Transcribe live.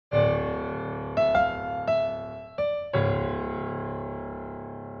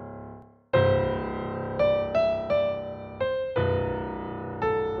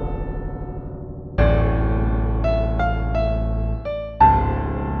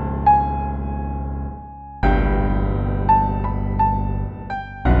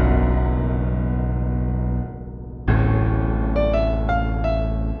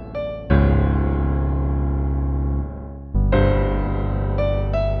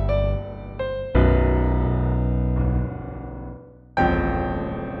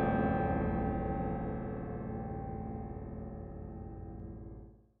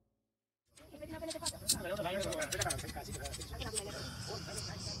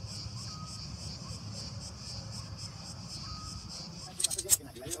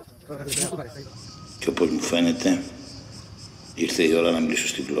Και όπως μου φαίνεται, ήρθε η ώρα να μιλήσω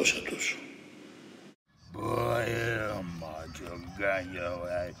στη γλώσσα τους.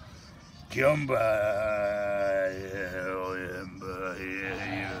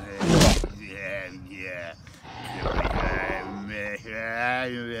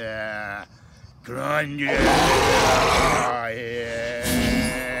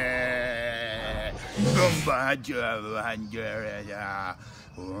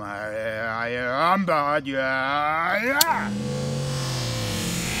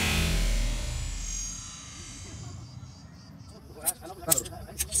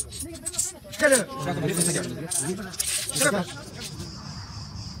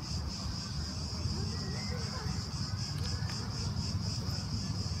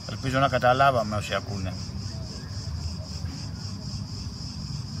 Ελπίζω να καταλάβαμε όσοι ακούνε.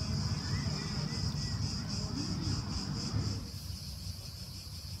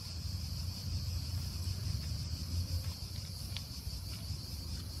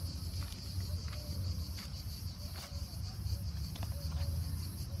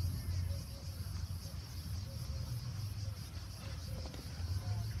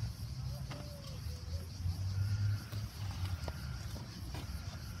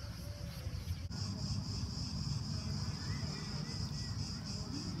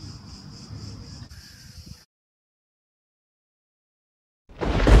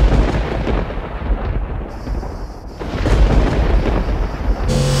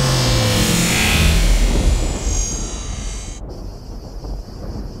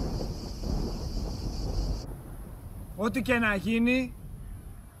 Ό,τι και να γίνει,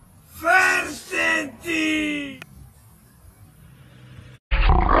 φέρτε τη!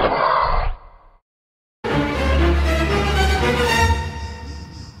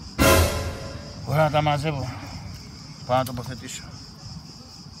 Ωραία, να τα μαζεύω. Πάω να τοποθετήσω.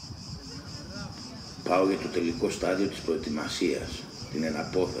 Πάω για το τελικό στάδιο της προετοιμασίας, την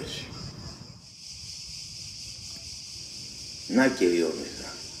εναπόθεση. Να και η όρνηθα.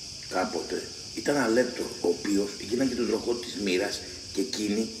 Κάποτε ήταν αλέπτο, ο οποίος γίνανε τον τροχό της μοίρας και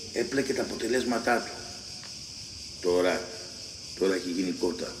εκείνη έπλεκε τα αποτελέσματά του. Τώρα έχει γίνει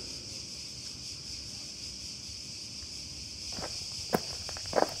κότα.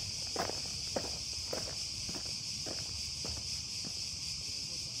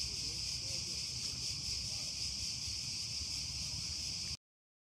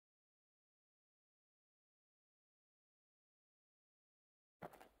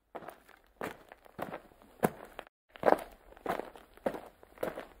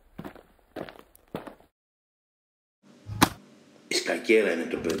 Η σκακέρα είναι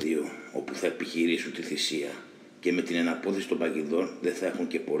το πεδίο όπου θα επιχειρήσουν τη θυσία και με την εναπόθεση των παγιδών δεν θα έχουν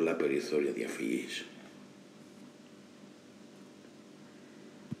και πολλά περιθώρια διαφυγής.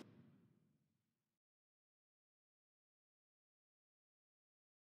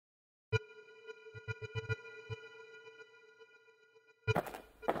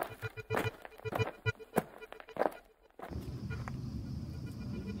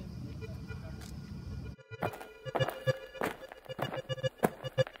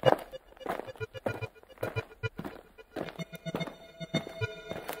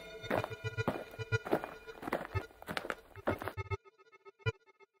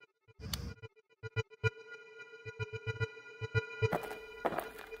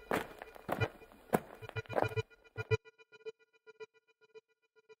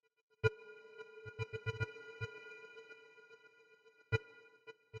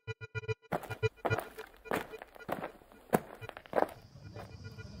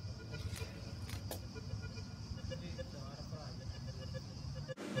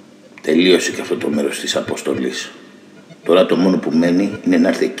 Τελείωσε και αυτό το μέρος της αποστολής. Τώρα το μόνο που μένει είναι να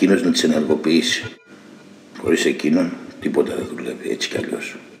έρθει εκείνος να τις ενεργοποιήσει. Χωρίς εκείνον τίποτα δεν δουλεύει, έτσι κι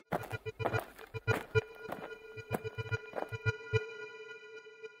αλλιώς.